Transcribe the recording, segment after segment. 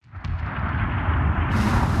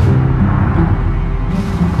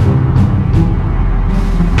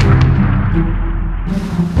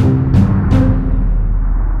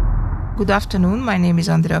Good afternoon. My name is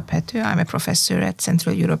Andrea Pető. I'm a professor at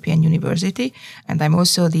Central European University, and I'm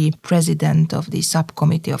also the president of the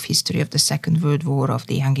subcommittee of history of the Second World War of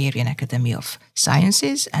the Hungarian Academy of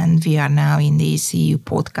Sciences. And we are now in the CEU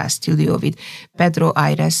podcast studio with Pedro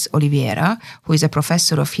Aires Oliveira, who is a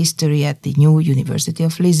professor of history at the new University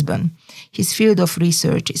of Lisbon. His field of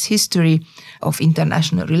research is history of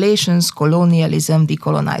international relations, colonialism,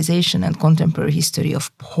 decolonization, and contemporary history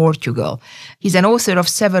of Portugal. He's an author of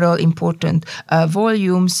several important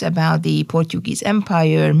volumes about the Portuguese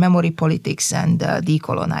Empire, memory politics, and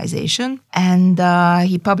decolonization. And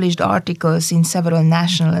he published articles in several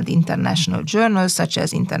national and international journals, such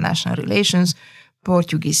as International Relations,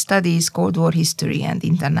 Portuguese Studies, Cold War History, and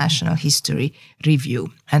International History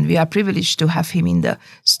Review. And we are privileged to have him in the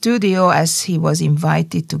studio as he was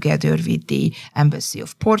invited together with the Embassy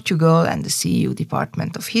of Portugal and the CEU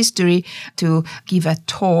Department of History to give a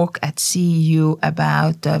talk at CEU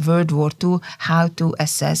about World War II, how to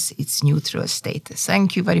assess its neutral status.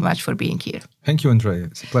 Thank you very much for being here. Thank you, Andrea.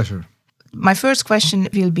 It's a pleasure. My first question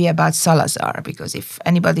will be about Salazar, because if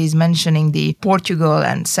anybody is mentioning the Portugal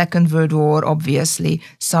and Second World War, obviously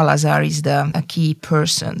Salazar is a key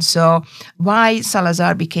person. So why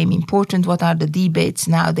Salazar became important? What are the debates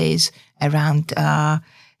nowadays around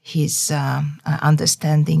his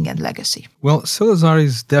understanding and legacy? Well, Salazar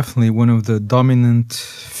is definitely one of the dominant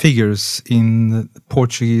figures in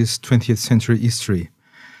Portuguese 20th century history.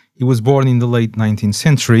 He was born in the late 19th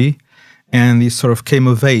century, and he sort of came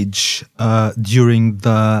of age during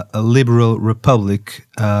the liberal republic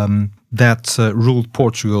that ruled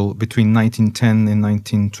Portugal between 1910 and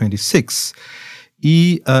 1926.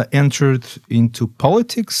 He entered into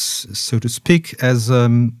politics, so to speak, as,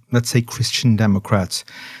 let's say, Christian Democrat.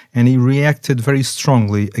 And he reacted very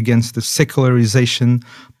strongly against the secularization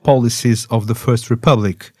policies of the First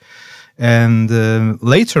Republic. And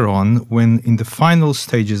later on, when in the final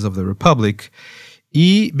stages of the Republic,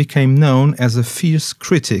 he became known as a fierce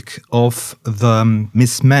critic of the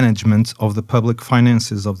mismanagement of the public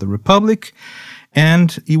finances of the Republic,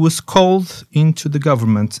 and he was called into the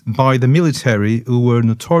government by the military, who were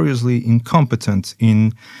notoriously incompetent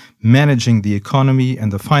in managing the economy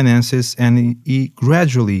and the finances, and he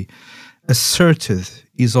gradually asserted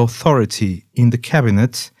his authority in the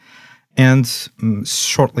cabinet, and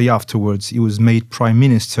shortly afterwards he was made prime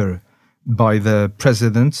minister by the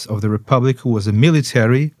president of the Republic, who was a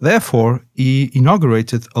military. Therefore, he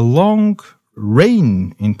inaugurated a long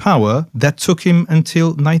reign in power that took him until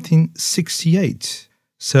 1968.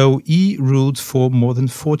 So he ruled for more than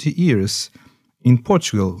 40 years in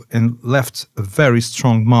Portugal and left a very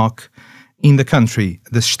strong mark in the country.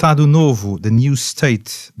 The Estado Novo, the new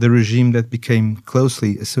state, the regime that became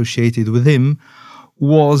closely associated with him,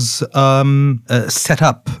 was set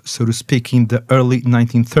up, so to speak, in the early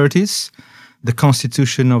 1930s. The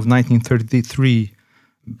Constitution of 1933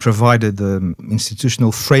 provided the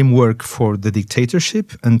institutional framework for the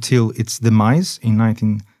dictatorship until its demise in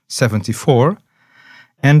 1974,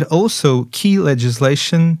 and also key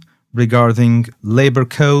legislation regarding labor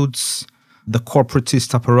codes, the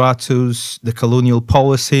corporatist apparatus, the colonial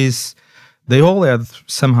policies. They all had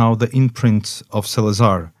somehow the imprint of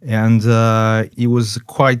Salazar. And he was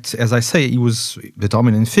quite, as I say, he was the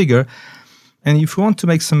dominant figure. And if you want to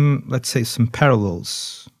make some, let's say, some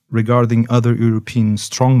parallels regarding other European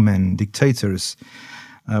strongmen, dictators,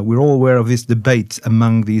 we're all aware of this debate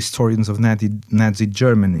among the historians of Nazi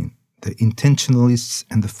Germany, the intentionalists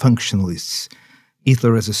and the functionalists,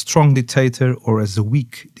 Hitler as a strong dictator or as a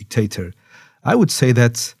weak dictator. I would say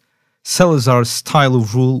that Salazar's style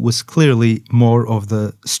of rule was clearly more of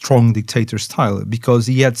the strong dictator style, because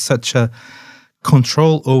he had such a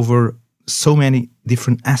control over so many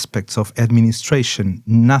different aspects of administration.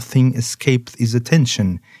 Nothing escaped his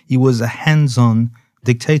attention. He was a hands-on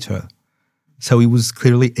dictator. So he was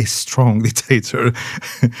clearly a strong dictator.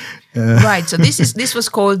 Right. So this was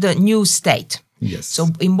called the new state. Yes. So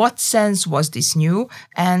in what sense was this new?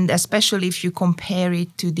 And especially if you compare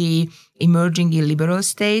it to the emerging illiberal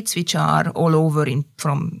states, which are all over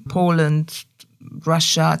from Poland,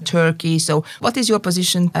 Russia, Turkey. So what is your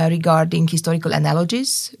position regarding historical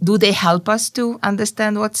analogies? Do they help us to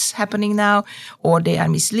understand what's happening now, or they are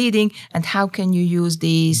misleading? And how can you use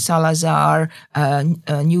the Salazar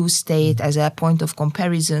new state as a point of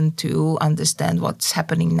comparison to understand what's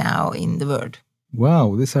happening now in the world?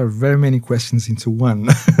 Wow, these are very many questions into one.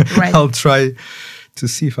 Right. I'll try to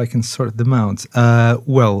see if I can sort them out.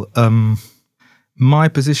 My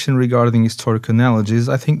position regarding historical analogies,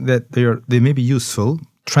 I think that they may be useful.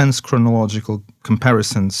 Transchronological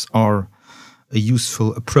comparisons are a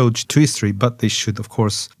useful approach to history, but they should, of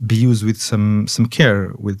course, be used with some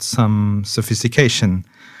care, with some sophistication.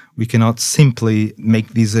 We cannot simply make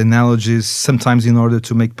these analogies sometimes in order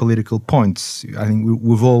to make political points. I think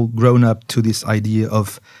we've all grown up to this idea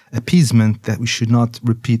of appeasement, that we should not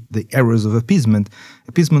repeat the errors of appeasement.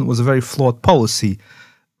 Appeasement was a very flawed policy,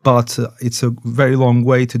 but it's a very long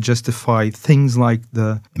way to justify things like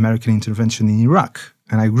the American intervention in Iraq.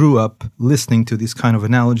 And I grew up listening to these kind of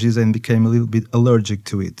analogies and became a little bit allergic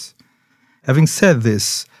to it. Having said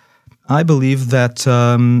this, I believe that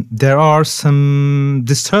there are some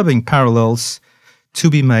disturbing parallels to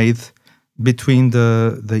be made between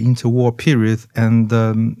the interwar period and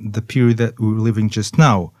the period that we're living just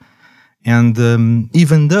now. And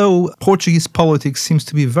even though Portuguese politics seems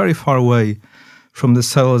to be very far away from the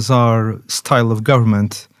Salazar style of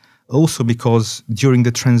government, also because during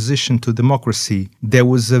the transition to democracy, there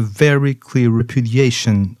was a very clear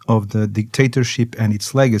repudiation of the dictatorship and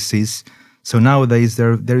its legacies. So nowadays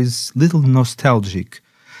there is little nostalgia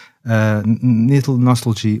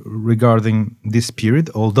regarding this period,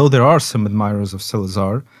 although there are some admirers of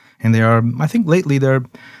Salazar, and I think lately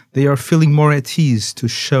they are feeling more at ease to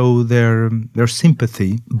show their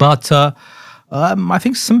sympathy. But I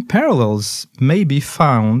think some parallels may be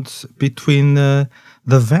found between the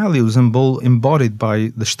values embodied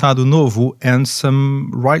by the Estado Novo and some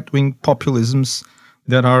right-wing populisms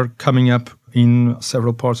that are coming up in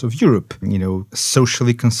several parts of Europe.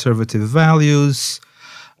 Socially conservative values,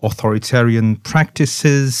 authoritarian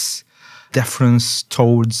practices, deference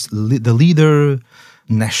towards the leader,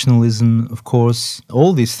 nationalism, of course.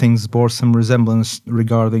 All these things bore some resemblance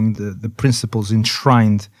regarding the principles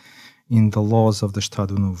enshrined in the laws of the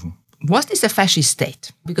Estado Novo. Was this a fascist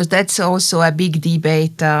state? Because that's also a big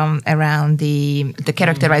debate around the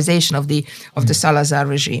characterization of the Salazar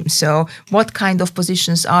regime. So what kind of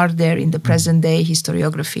positions are there in the present day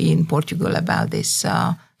historiography in Portugal about this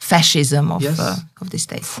fascism of the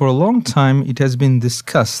state? For a long time, it has been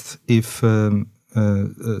discussed if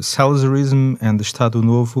Salazarism and the Estado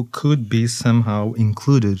Novo could be somehow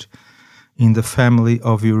included in the family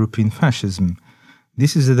of European fascism.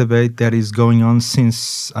 This is a debate that is going on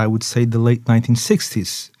since, I would say, the late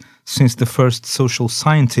 1960s. Since the first social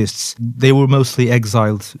scientists, they were mostly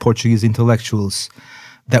exiled Portuguese intellectuals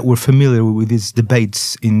that were familiar with these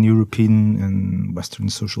debates in European and Western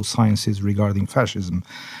social sciences regarding fascism.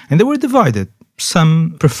 And they were divided.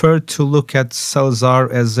 Some preferred to look at Salazar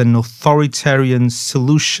as an authoritarian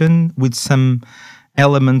solution with some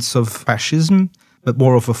elements of fascism, but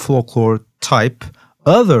more of a folklore type.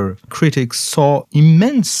 Other critics saw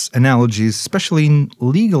immense analogies, especially in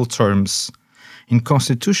legal terms, in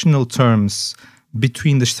constitutional terms,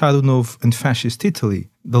 between the Estado Novo and fascist Italy.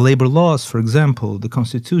 The labor laws, for example, the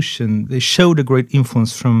constitution, they showed a great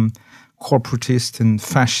influence from corporatist and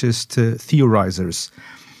fascist theorizers.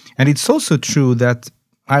 And it's also true that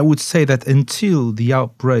I would say that until the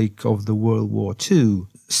outbreak of the World War II,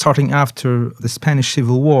 starting after the Spanish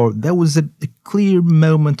Civil War, there was a clear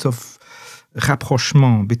moment of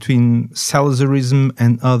rapprochement between Salazarism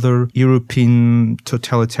and other European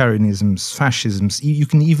totalitarianisms, fascisms. You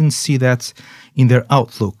can even see that in their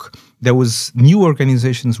outlook. There was new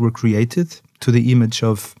organizations were created to the image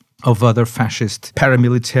of other fascist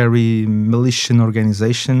paramilitary militian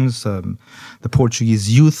organizations, the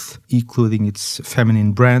Portuguese Youth, including its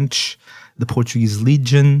feminine branch, the Portuguese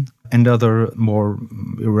Legion, and other more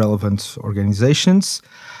irrelevant organizations.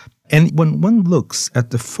 And when one looks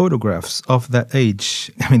at the photographs of that age,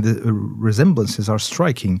 the resemblances are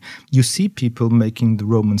striking. You see people making the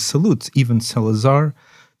Roman salute. Even Salazar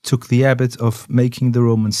took the habit of making the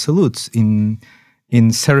Roman salutes in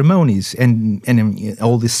ceremonies, and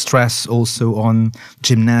all this stress also on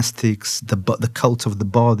gymnastics, the cult of the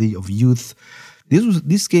body, of youth.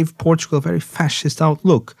 This gave Portugal a very fascist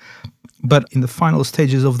outlook. But in the final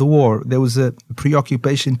stages of the war, there was a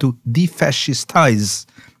preoccupation to defascistize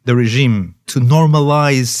the regime, to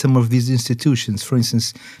normalize some of these institutions. For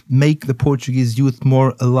instance, make the Portuguese youth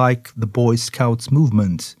more alike the Boy Scouts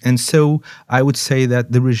movement. And so I would say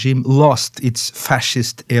that the regime lost its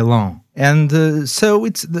fascist elan. And so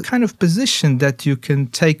it's the kind of position that you can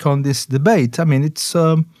take on this debate. It's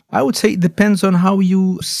I would say it depends on how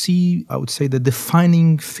you see, I would say, the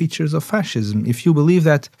defining features of fascism. If you believe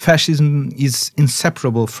that fascism is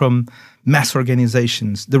inseparable from mass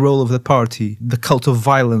organizations, the role of the party, the cult of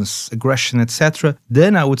violence, aggression, etc.,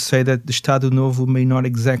 then I would say that the Estado Novo may not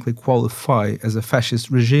exactly qualify as a fascist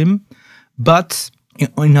regime. But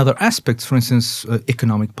in other aspects, for instance,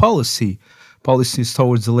 economic policies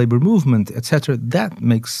towards the labor movement, etc., that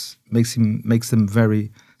makes them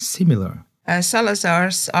very similar.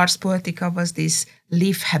 Salazar's Ars Poetica was this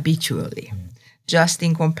live habitually, just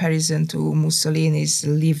in comparison to Mussolini's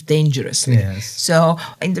live dangerously. Yes. So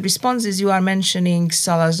in the responses you are mentioning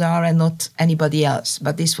Salazar and not anybody else,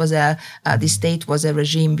 but this was the state was a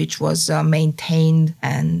regime which was maintained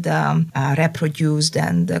and reproduced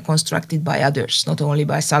and constructed by others, not only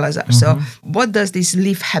by Salazar. So what does this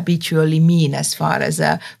live habitually mean as far as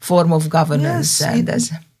a form of governance?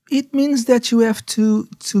 Yes, it means that you have to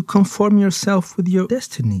conform yourself with your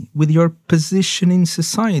destiny, with your position in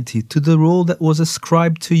society, to the role that was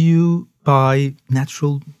ascribed to you by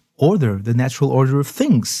natural order, the natural order of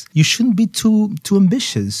things. You shouldn't be too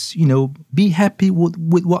ambitious, be happy with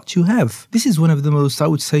what you have. This is one of the most, I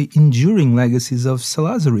would say, enduring legacies of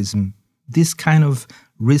Salazarism. This kind of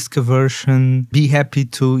risk aversion, be happy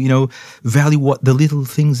to, value what the little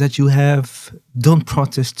things that you have, don't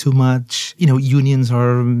protest too much. Unions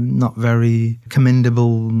are not very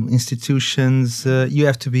commendable institutions. You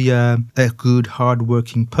have to be a good,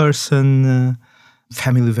 hard-working person.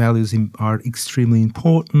 Family values are extremely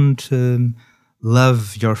important.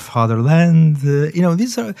 Love your fatherland.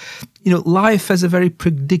 These are, life as a very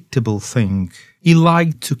predictable thing. He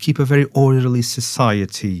liked to keep a very orderly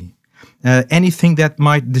society. Anything that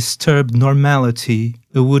might disturb normality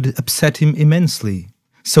would upset him immensely.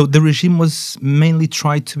 So the regime was mainly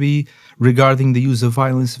tried to be, regarding the use of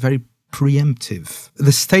violence, very preemptive.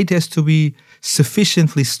 The state has to be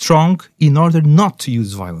sufficiently strong in order not to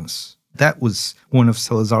use violence. That was one of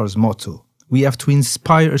Salazar's motto. We have to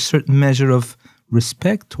inspire a certain measure of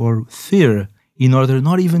respect or fear in order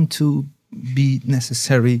not even to be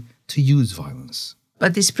necessary to use violence.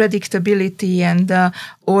 But this predictability and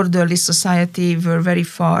orderly society were very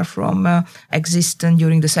far from existent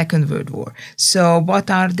during the Second World War. So what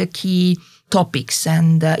are the key topics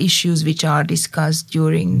and issues which are discussed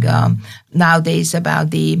during nowadays about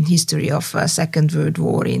the history of Second World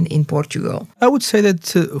War in Portugal? I would say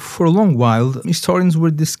that for a long while, historians were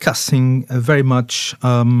discussing very much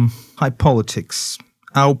high politics,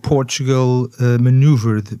 how Portugal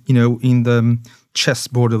maneuvered, in the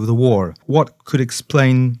chessboard of the war. What could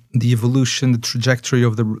explain the evolution, the trajectory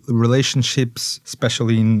of the relationships,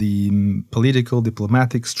 especially in the political,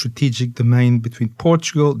 diplomatic, strategic domain between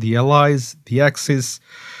Portugal, the Allies, the Axis.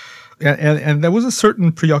 And there was a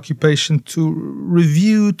certain preoccupation to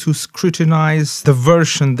review, to scrutinize the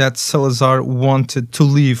version that Salazar wanted to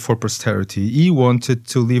leave for posterity. He wanted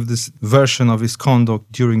to leave this version of his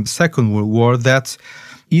conduct during the Second World War that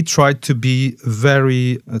he tried to be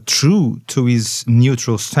very true to his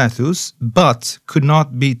neutral status, but could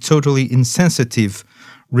not be totally insensitive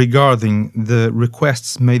regarding the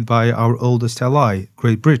requests made by our oldest ally,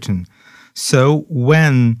 Great Britain. So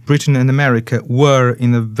when Britain and America were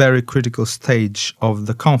in a very critical stage of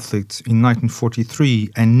the conflict in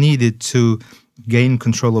 1943 and needed to gain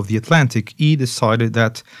control of the Atlantic, he decided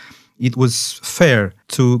that it was fair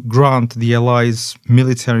to grant the Allies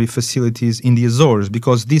military facilities in the Azores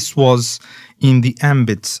because this was in the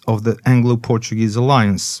ambit of the Anglo-Portuguese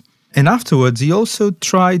alliance. And afterwards, he also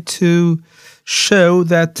tried to show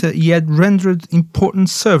that he had rendered important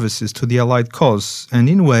services to the Allied cause. And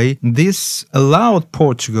in a way, this allowed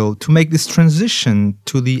Portugal to make this transition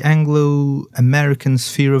to the Anglo-American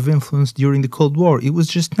sphere of influence during the Cold War. It was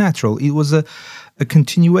just natural. It was a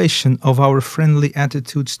continuation of our friendly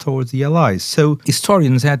attitudes towards the Allies. So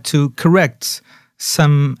historians had to correct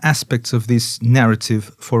some aspects of this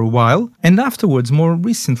narrative for a while. And afterwards, more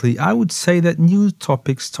recently, I would say that new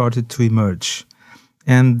topics started to emerge.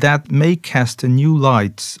 And that may cast a new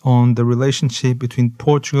light on the relationship between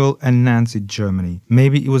Portugal and Nazi Germany.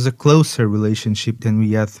 Maybe it was a closer relationship than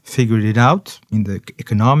we had figured it out in the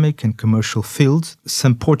economic and commercial field.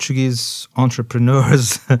 Some Portuguese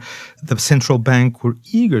entrepreneurs, the central bank, were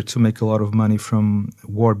eager to make a lot of money from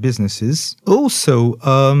war businesses. Also,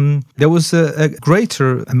 there was a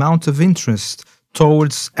greater amount of interest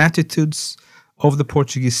towards attitudes of the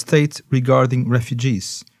Portuguese state regarding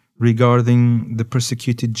refugees, regarding the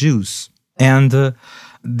persecuted Jews. And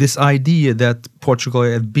this idea that Portugal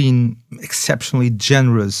had been exceptionally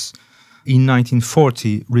generous in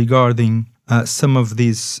 1940 regarding some of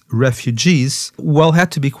these refugees,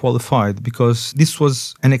 had to be qualified because this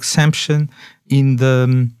was an exemption in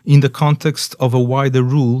the context of a wider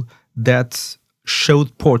rule that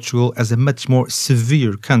showed Portugal as a much more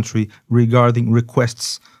severe country regarding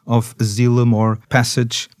requests of asylum or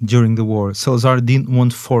passage during the war. Salazar didn't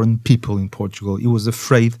want foreign people in Portugal. He was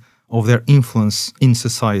afraid of their influence in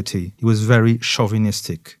society. He was very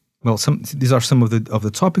chauvinistic. Well, these are some of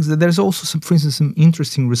the topics. There's also, for instance, some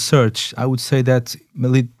interesting research. I would say that a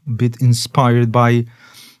little bit inspired by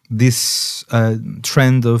this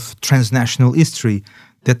trend of transnational history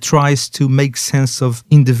that tries to make sense of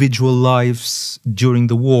individual lives during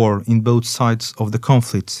the war in both sides of the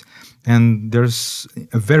conflict. And there's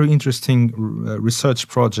a very interesting research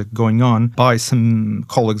project going on by some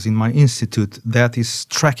colleagues in my institute that is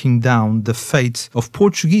tracking down the fate of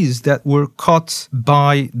Portuguese that were caught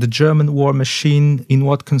by the German war machine in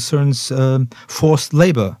what concerns forced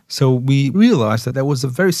labor. So we realized that there was a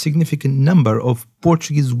very significant number of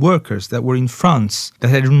Portuguese workers that were in France that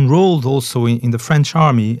had enrolled also in the French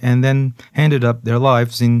army and then ended up their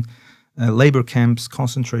lives in labor camps,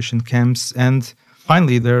 concentration camps, and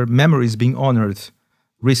finally, their memory is being honored.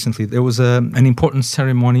 Recently, there was an important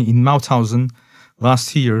ceremony in Mauthausen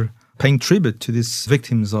last year paying tribute to these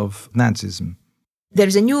victims of Nazism. There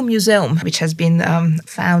is a new museum which has been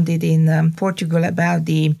founded in Portugal about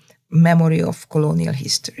the memory of colonial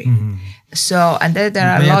history. Mm-hmm. So, and there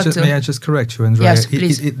are a lot of... May I just correct you, Andrea? Yes,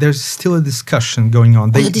 please. There's still a discussion going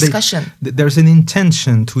on. There's an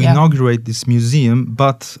intention to inaugurate this museum,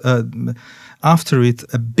 but... after it,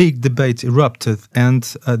 a big debate erupted, and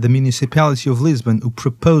the municipality of Lisbon, who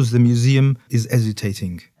proposed the museum, is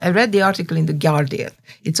hesitating. I read the article in The Guardian.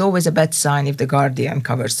 It's always a bad sign if The Guardian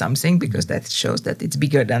covers something, because that shows that it's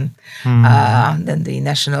bigger than the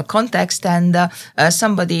national context. And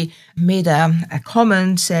somebody made a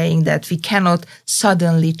comment saying that we cannot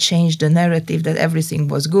suddenly change the narrative that everything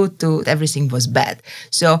was good to everything was bad.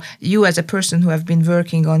 So you, as a person who have been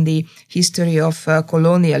working on the history of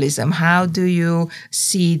colonialism, how do you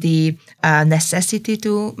see the necessity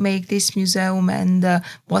to make this museum, and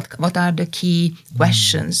what are the key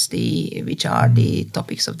questions which are the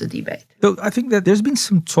topics of the debate? So I think that there's been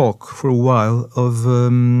some talk for a while of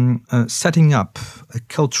setting up a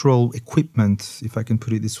cultural equipment, if I can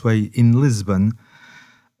put it this way, in Lisbon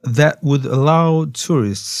that would allow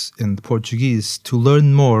tourists and Portuguese to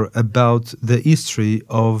learn more about the history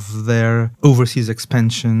of their overseas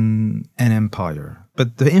expansion and empire.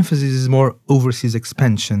 But the emphasis is more overseas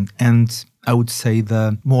expansion, and I would say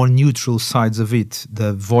the more neutral sides of it,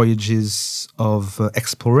 the voyages of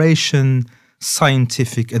exploration,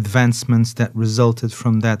 scientific advancements that resulted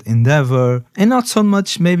from that endeavor, and not so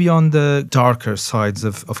much maybe on the darker sides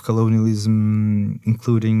of colonialism,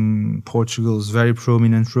 including Portugal's very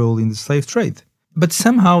prominent role in the slave trade. But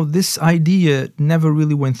somehow this idea never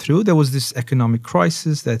really went through. There was this economic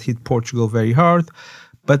crisis that hit Portugal very hard,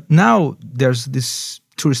 but now there's this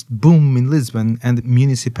tourist boom in Lisbon, and the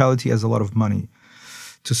municipality has a lot of money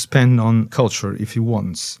to spend on culture if it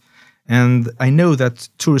wants. And I know that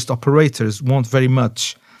tourist operators want very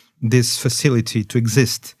much this facility to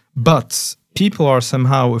exist. But people are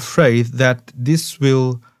somehow afraid that this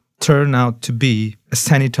will turn out to be a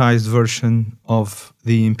sanitized version of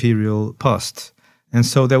the imperial past. And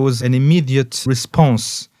so there was an immediate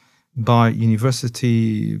response by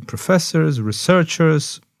university professors,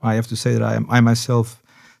 researchers. I have to say that I myself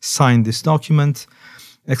signed this document,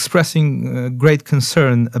 expressing great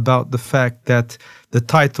concern about the fact that the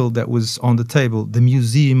title that was on the table, The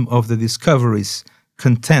Museum of the Discoveries,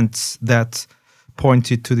 contents that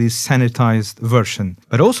pointed to this sanitized version.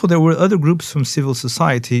 But also there were other groups from civil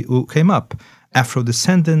society who came up,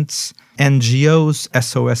 Afro-descendants, NGOs,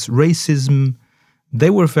 SOS Racism. They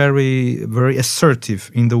were very, very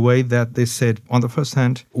assertive in the way that they said, on the first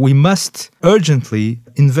hand, we must urgently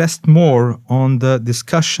invest more on the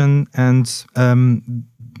discussion and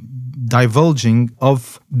divulging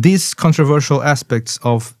of these controversial aspects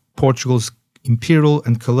of Portugal's imperial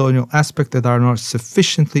and colonial aspect that are not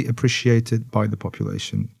sufficiently appreciated by the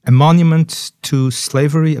population. A monument to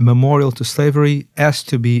slavery, a memorial to slavery, has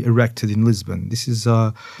to be erected in Lisbon.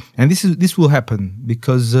 This will happen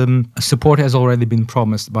because support has already been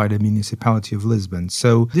promised by the municipality of Lisbon.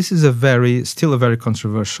 So this is still a very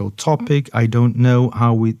controversial topic. I don't know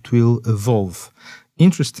how it will evolve.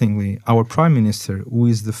 Interestingly, our Prime Minister, who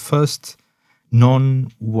is the first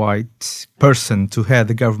non-white person to head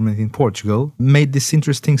the government in Portugal, made this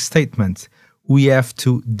interesting statement: we have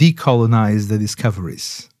to decolonize the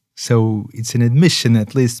discoveries. So it's an admission,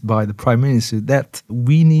 at least by the Prime Minister, that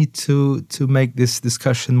we need to make this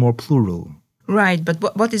discussion more plural. Right, but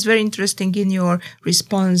what is very interesting in your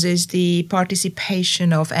response is the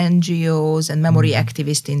participation of NGOs and memory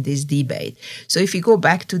activists in this debate. So if you go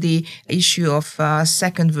back to the issue of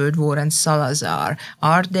Second World War and Salazar,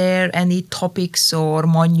 are there any topics or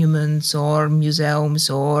monuments or museums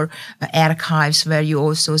or archives where you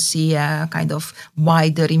also see a kind of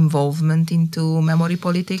wider involvement into memory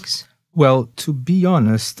politics? Well, to be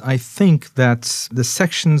honest, I think that the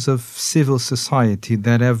sections of civil society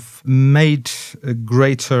that have made a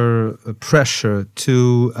greater pressure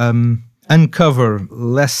to uncover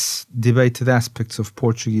less debated aspects of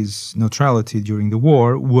Portuguese neutrality during the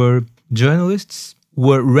war were journalists,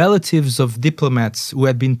 were relatives of diplomats who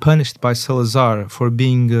had been punished by Salazar for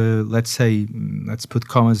being, let's put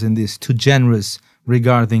commas in this, too generous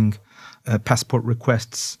regarding passport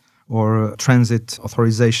requests or transit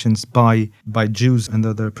authorizations by Jews and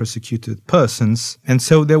other persecuted persons. And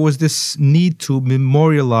so there was this need to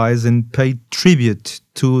memorialize and pay tribute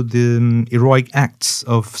to the heroic acts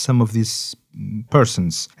of some of these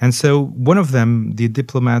persons. And so one of them, the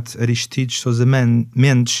diplomat Aristides Sousa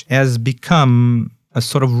Mendes, has become a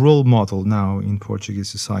sort of role model now in Portuguese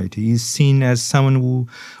society. He's seen as someone who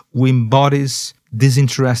embodies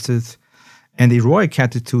disinterested and heroic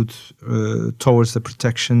attitude towards the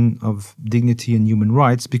protection of dignity and human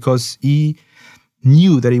rights, because he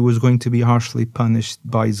knew that he was going to be harshly punished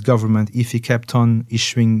by his government if he kept on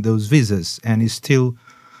issuing those visas. And he still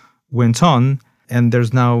went on. And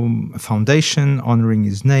there's now a foundation honoring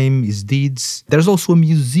his name, his deeds. There's also a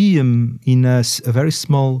museum in a very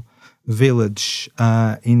small village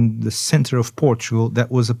in the center of Portugal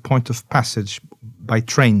that was a point of passage by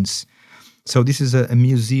trains. So this is a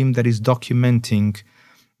museum that is documenting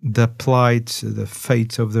the plight, the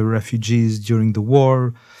fate of the refugees during the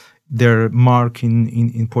war, their mark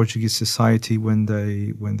in Portuguese society when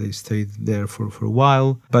they stayed there for a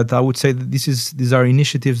while. But I would say that these are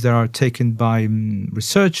initiatives that are taken by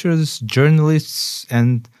researchers, journalists,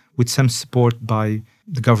 and with some support by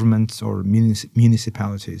the government or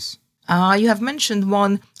municipalities. You have mentioned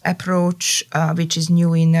one approach which is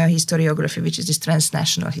new in historiography, which is this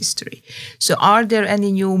transnational history. So are there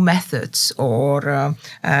any new methods or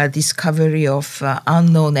discovery of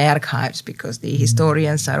unknown archives? Because the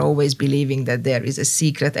historians are always believing that there is a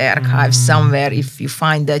secret archive somewhere. If you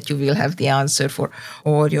find that, you will have the answer for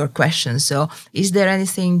all your questions. So is there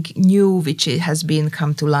anything new which has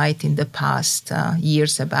come to light in the past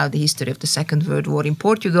years about the history of the Second World War in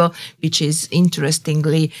Portugal, which is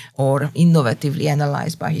interestingly or innovatively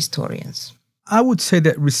analyzed by historians? I would say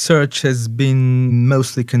that research has been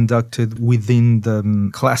mostly conducted within the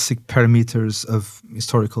classic parameters of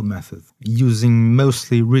historical method, using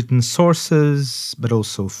mostly written sources, but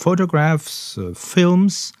also photographs,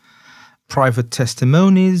 films, private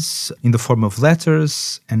testimonies in the form of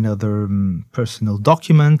letters and other personal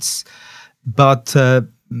documents. But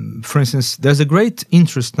for instance, there's a great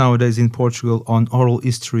interest nowadays in Portugal on oral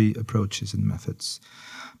history approaches and methods.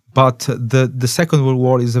 But the Second World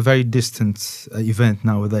War is a very distant event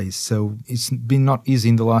nowadays. So it's been not easy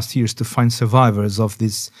in the last years to find survivors of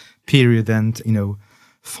this period and,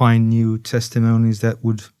 find new testimonies that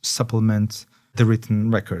would supplement the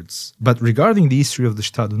written records. But regarding the history of the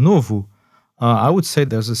Estado Novo, I would say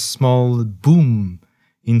there's a small boom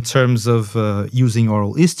in terms of using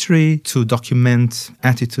oral history to document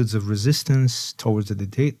attitudes of resistance towards the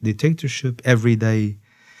dictatorship, everyday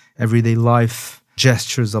life,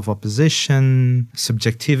 gestures of opposition,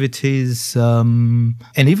 subjectivities,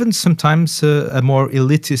 and even sometimes a more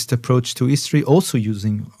elitist approach to history, also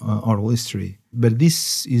using oral history. But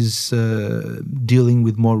this is dealing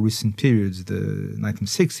with more recent periods, the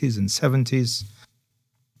 1960s and 70s.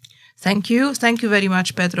 Thank you. Thank you very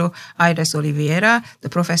much, Pedro Aires Oliveira, the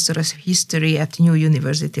professor of history at New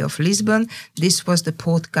University of Lisbon. This was the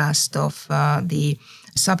podcast of the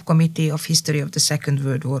Subcommittee of History of the Second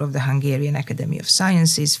World War of the Hungarian Academy of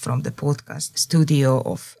Sciences from the podcast studio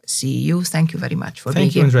of CEU. Thank you very much for being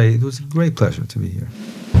here. Thank you, Andrea. It was a great pleasure to be here.